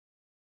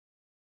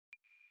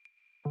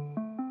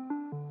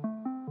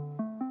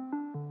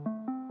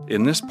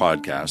In this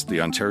podcast,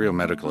 the Ontario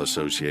Medical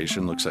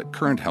Association looks at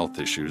current health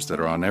issues that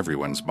are on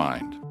everyone's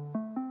mind.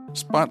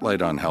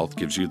 Spotlight on Health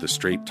gives you the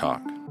straight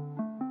talk.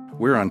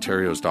 We're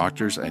Ontario's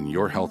doctors, and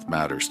your health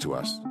matters to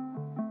us.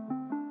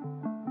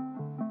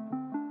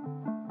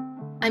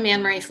 I'm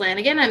Anne-Marie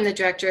Flanagan. I'm the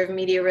Director of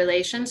Media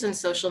Relations and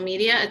Social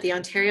Media at the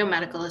Ontario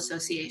Medical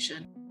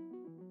Association.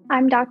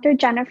 I'm Dr.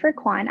 Jennifer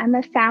Kwan. I'm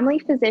a family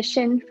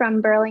physician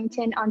from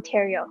Burlington,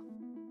 Ontario.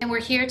 And we're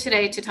here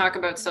today to talk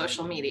about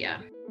social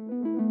media.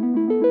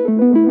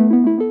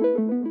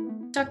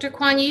 Dr.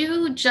 Kwan,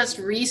 you just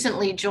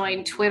recently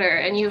joined Twitter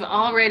and you've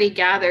already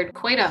gathered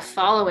quite a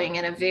following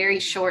in a very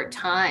short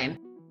time.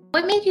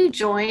 What made you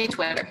join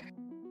Twitter?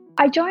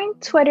 I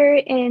joined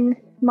Twitter in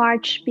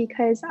March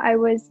because I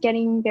was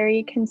getting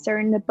very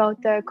concerned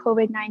about the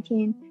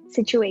COVID-19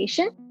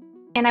 situation,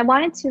 and I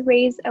wanted to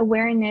raise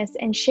awareness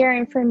and share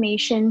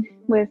information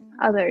with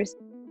others.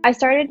 I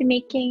started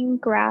making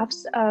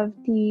graphs of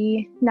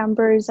the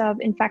numbers of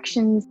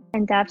infections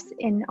and deaths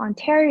in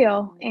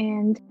Ontario,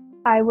 and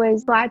I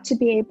was glad to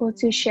be able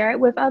to share it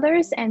with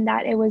others and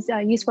that it was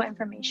useful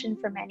information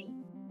for many.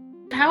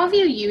 How have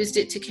you used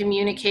it to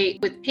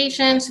communicate with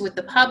patients, with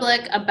the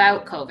public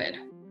about COVID?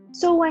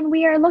 So when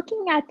we are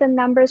looking at the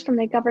numbers from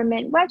the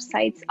government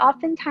websites,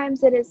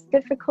 oftentimes it is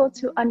difficult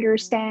to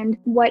understand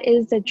what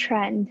is the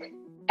trend.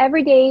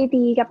 Every day,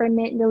 the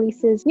government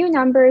releases new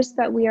numbers,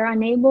 but we are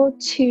unable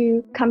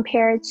to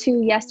compare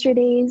to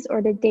yesterday's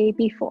or the day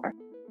before.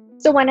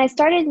 So when I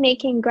started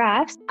making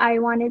graphs, I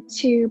wanted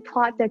to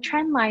plot the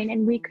trend line,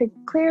 and we could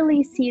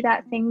clearly see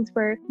that things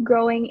were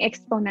growing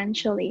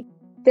exponentially.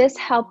 This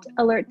helped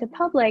alert the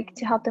public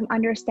to help them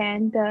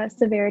understand the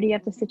severity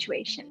of the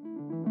situation.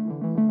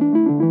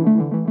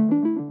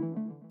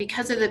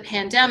 Because of the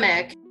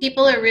pandemic,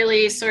 people are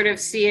really sort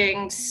of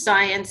seeing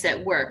science at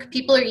work.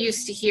 People are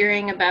used to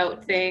hearing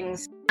about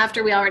things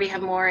after we already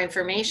have more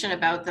information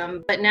about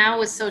them. But now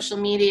with social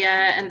media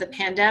and the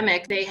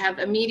pandemic, they have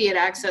immediate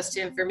access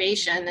to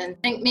information. And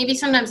I think maybe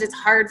sometimes it's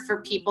hard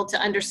for people to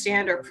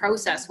understand or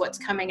process what's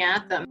coming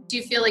at them. Do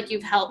you feel like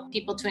you've helped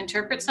people to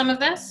interpret some of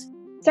this?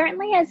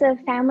 Certainly, as a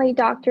family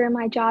doctor,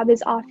 my job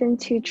is often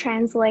to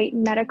translate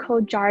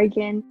medical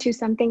jargon to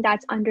something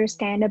that's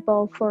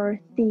understandable for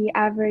the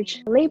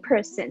average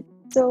layperson.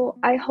 So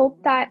I hope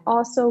that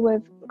also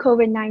with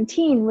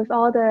COVID-19, with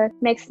all the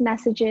mixed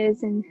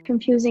messages and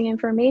confusing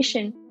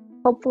information,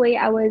 hopefully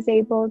I was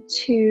able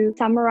to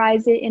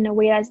summarize it in a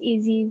way that's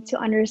easy to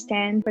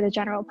understand for the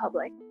general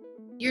public.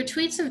 Your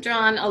tweets have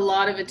drawn a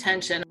lot of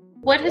attention.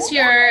 What has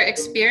your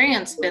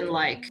experience been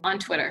like on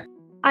Twitter?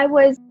 I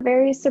was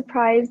very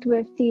surprised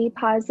with the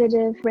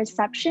positive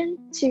reception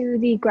to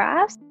the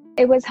graphs.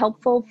 It was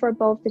helpful for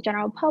both the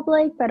general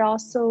public, but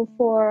also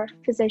for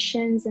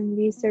physicians and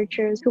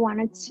researchers who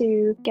wanted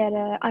to get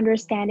an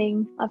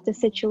understanding of the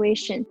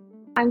situation.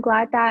 I'm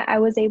glad that I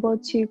was able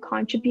to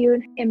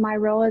contribute in my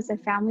role as a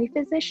family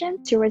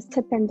physician towards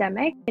the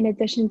pandemic, in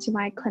addition to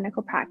my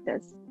clinical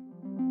practice.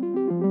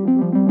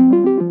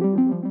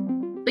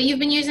 But you've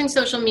been using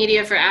social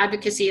media for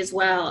advocacy as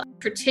well,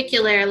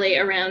 particularly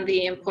around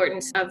the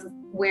importance of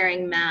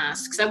wearing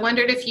masks. I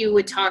wondered if you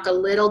would talk a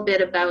little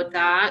bit about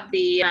that,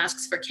 the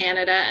Masks for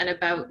Canada, and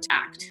about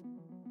ACT.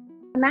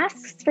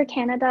 Masks for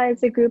Canada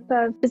is a group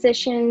of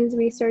physicians,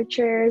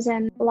 researchers,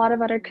 and a lot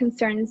of other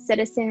concerned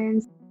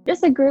citizens.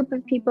 Just a group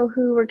of people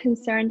who were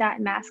concerned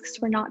that masks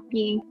were not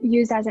being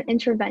used as an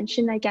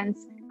intervention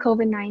against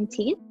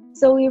COVID-19.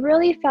 So we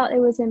really felt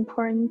it was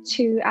important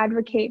to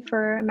advocate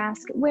for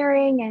mask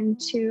wearing and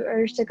to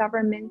urge the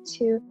government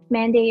to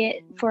mandate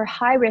it for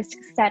high-risk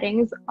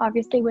settings,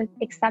 obviously with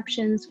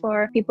exceptions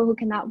for people who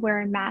cannot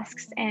wear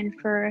masks and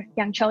for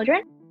young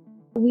children.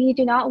 We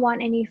do not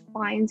want any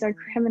fines or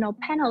criminal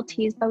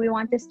penalties, but we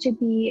want this to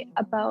be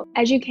about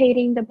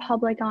educating the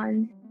public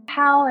on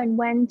how and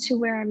when to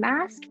wear a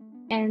mask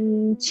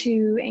and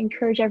to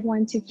encourage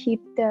everyone to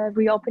keep the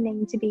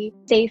reopening to be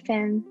safe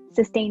and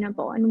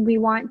sustainable. And we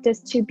want this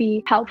to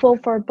be helpful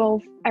for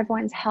both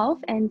everyone's health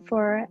and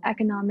for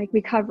economic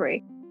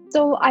recovery.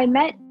 So I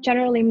met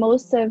generally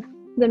most of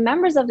the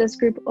members of this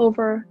group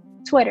over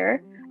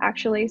Twitter,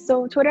 actually.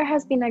 So Twitter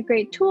has been a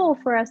great tool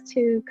for us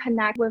to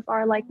connect with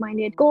our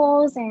like-minded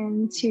goals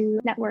and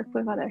to network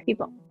with other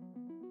people.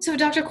 So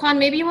Dr. Kwan,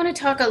 maybe you want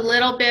to talk a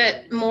little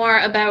bit more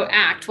about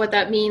ACT, what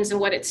that means and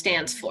what it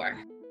stands for.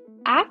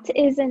 ACT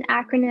is an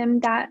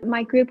acronym that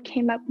my group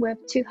came up with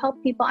to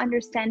help people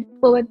understand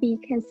what would be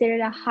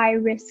considered a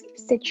high-risk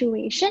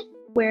situation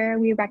where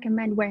we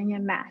recommend wearing a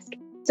mask.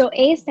 So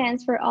A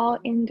stands for all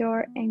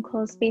indoor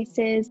enclosed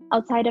spaces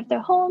outside of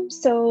the home.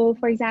 So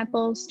for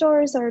example,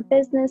 stores or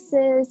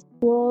businesses,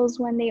 schools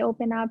when they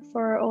open up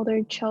for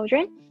older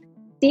children.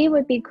 D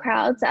would be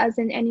crowds, as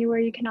in anywhere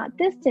you cannot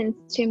distance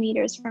 2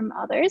 meters from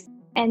others.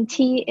 And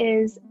T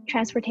is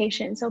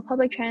transportation, so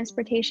public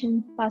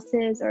transportation,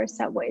 buses or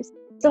subways.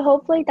 So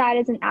hopefully that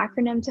is an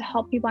acronym to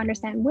help people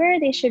understand where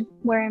they should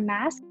wear a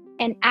mask.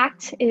 And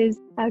ACT is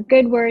a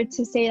good word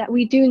to say that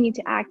we do need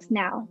to act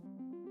now.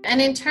 And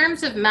in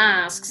terms of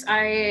masks,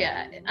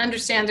 I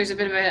understand there's a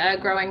bit of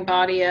a growing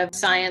body of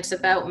science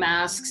about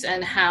masks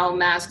and how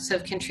masks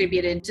have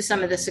contributed to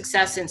some of the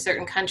success in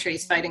certain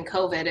countries fighting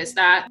COVID. Is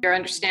that your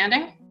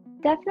understanding?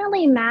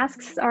 Definitely,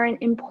 masks are an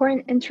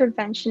important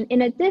intervention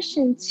in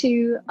addition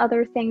to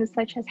other things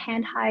such as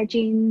hand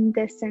hygiene,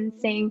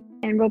 distancing,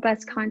 and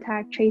robust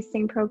contact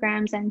tracing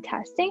programs and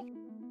testing.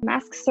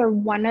 Masks are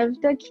one of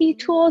the key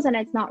tools, and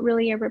it's not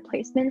really a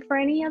replacement for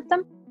any of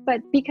them.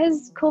 But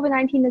because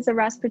COVID-19 is a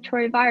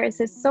respiratory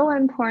virus, it's so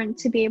important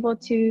to be able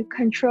to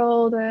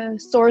control the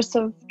source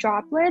of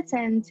droplets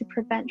and to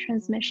prevent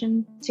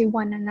transmission to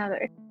one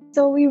another.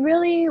 So we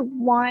really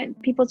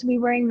want people to be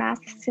wearing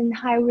masks in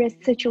high-risk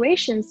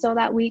situations so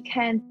that we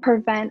can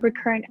prevent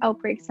recurrent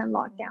outbreaks and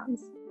lockdowns.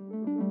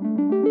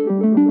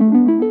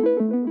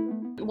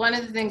 One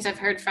of the things I've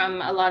heard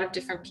from a lot of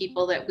different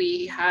people that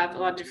we have, a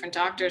lot of different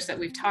doctors that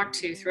we've talked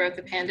to throughout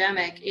the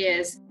pandemic,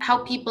 is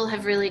how people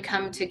have really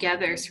come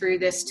together through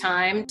this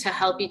time to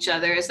help each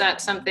other. Is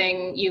that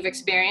something you've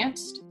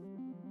experienced?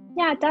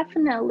 Yeah,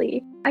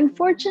 definitely.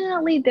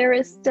 Unfortunately, there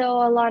is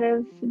still a lot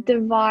of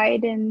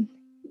divide in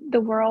the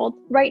world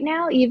right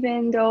now,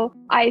 even though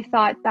I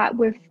thought that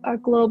with a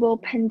global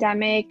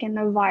pandemic and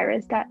a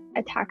virus that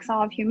attacks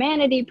all of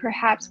humanity,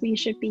 perhaps we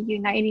should be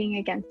uniting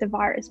against the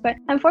virus. But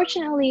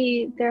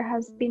unfortunately, there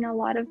has been a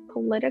lot of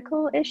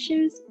political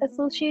issues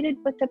associated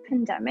with the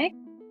pandemic.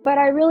 But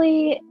I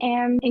really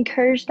am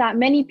encouraged that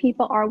many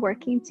people are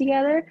working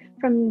together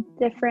from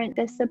different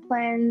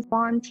disciplines,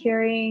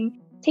 volunteering,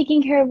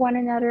 taking care of one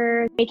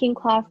another, making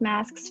cloth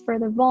masks for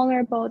the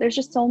vulnerable. There's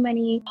just so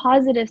many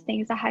positive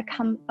things that had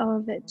come out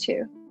of it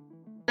too.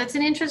 That's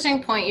an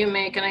interesting point you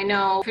make. And I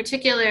know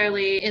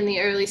particularly in the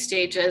early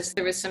stages,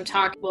 there was some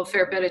talk, a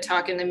fair bit of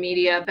talk in the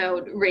media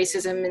about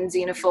racism and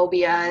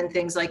xenophobia and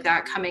things like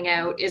that coming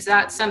out. Is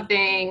that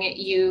something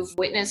you've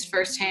witnessed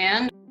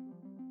firsthand?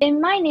 In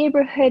my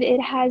neighborhood,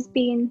 it has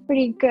been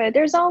pretty good.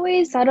 There's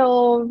always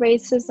subtle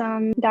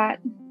racism that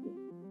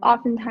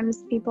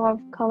oftentimes people of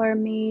color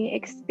may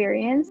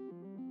experience.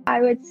 I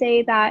would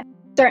say that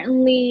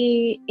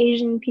certainly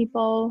Asian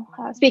people,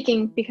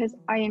 speaking because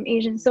I am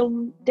Asian,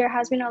 so there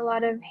has been a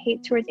lot of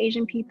hate towards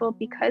Asian people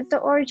because the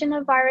origin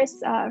of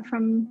virus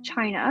from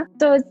China.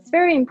 So it's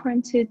very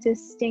important to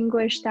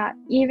distinguish that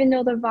even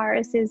though the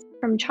virus is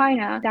from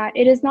China, that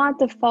it is not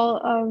the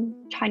fault of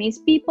Chinese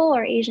people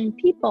or Asian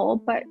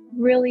people, but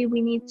really we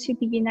need to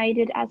be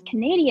united as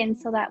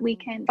Canadians so that we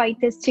can fight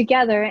this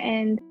together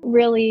and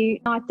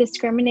really not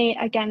discriminate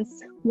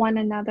against one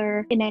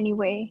another in any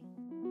way.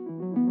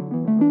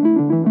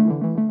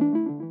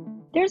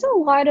 There's a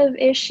lot of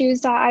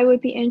issues that I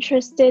would be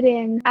interested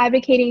in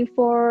advocating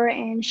for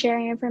and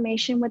sharing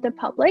information with the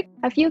public.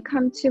 A few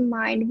come to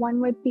mind.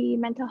 One would be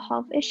mental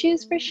health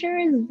issues for sure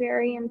is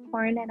very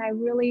important, and I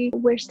really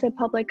wish the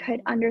public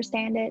could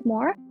understand it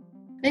more.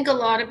 I think a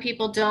lot of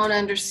people don't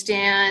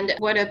understand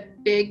what a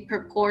big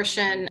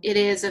proportion it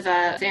is of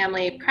a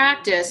family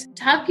practice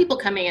to have people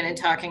coming in and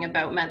talking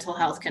about mental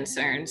health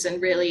concerns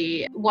and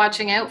really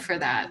watching out for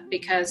that,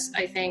 because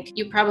I think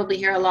you probably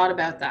hear a lot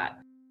about that.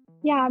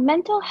 Yeah,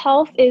 mental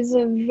health is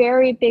a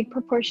very big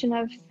proportion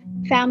of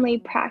family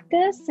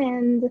practice,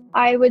 and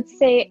I would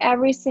say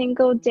every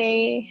single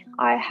day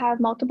I have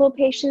multiple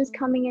patients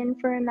coming in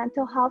for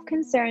mental health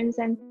concerns,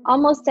 and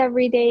almost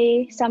every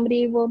day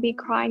somebody will be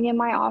crying in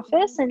my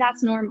office, and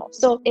that's normal.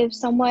 So if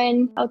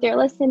someone out there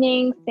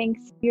listening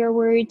thinks you're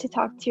worried to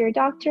talk to your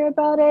doctor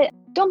about it,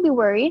 don't be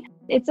worried.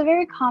 It's a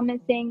very common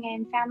thing,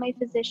 and family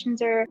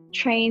physicians are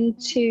trained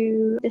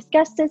to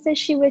discuss this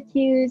issue with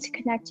you, to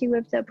connect you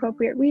with the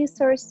appropriate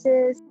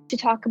resources, to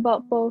talk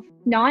about both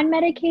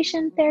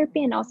non-medication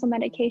therapy and also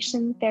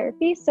medication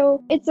therapy.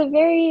 So it's a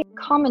very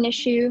common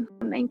issue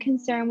and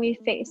concern we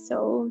face.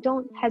 So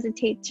don't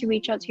hesitate to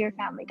reach out to your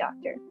family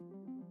doctor.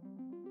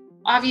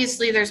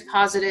 Obviously, there's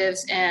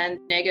positives and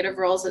negative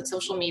roles that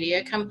social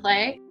media can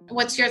play.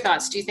 What's your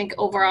thoughts? Do you think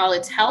overall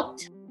it's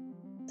helped?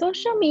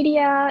 Social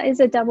media is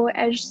a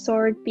double-edged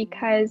sword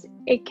because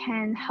it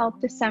can help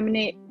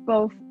disseminate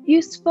both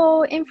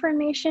useful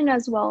information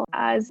as well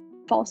as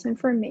false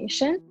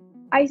information.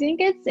 I think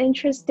it's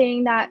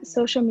interesting that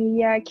social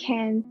media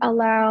can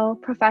allow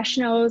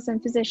professionals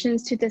and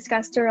physicians to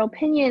discuss their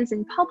opinions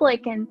in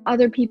public and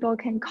other people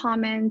can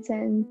comment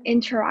and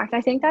interact.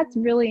 I think that's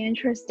really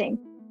interesting.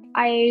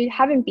 I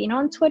haven't been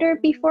on Twitter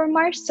before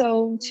March,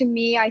 so to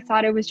me, I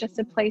thought it was just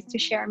a place to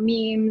share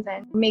memes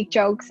and make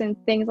jokes and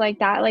things like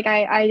that. Like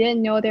I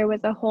didn't know there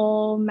was a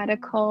whole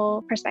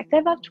medical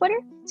perspective of Twitter,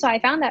 so I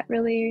found that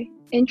really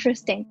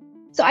interesting.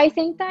 So I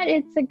think that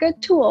it's a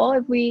good tool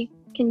if we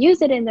can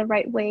use it in the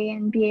right way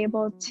and be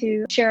able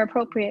to share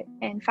appropriate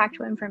and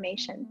factual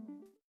information.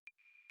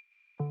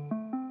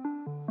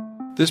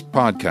 This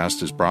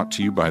podcast is brought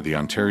to you by the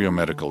Ontario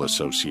Medical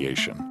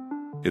Association.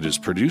 It is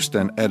produced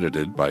and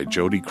edited by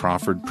Jody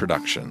Crawford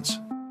Productions.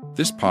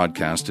 This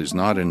podcast is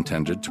not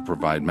intended to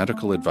provide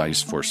medical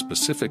advice for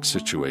specific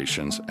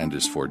situations and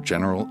is for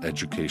general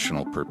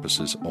educational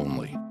purposes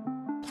only.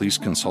 Please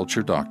consult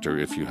your doctor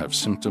if you have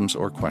symptoms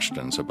or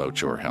questions about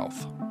your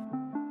health.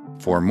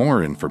 For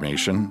more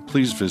information,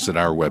 please visit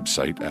our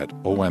website at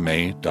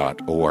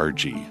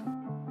oma.org.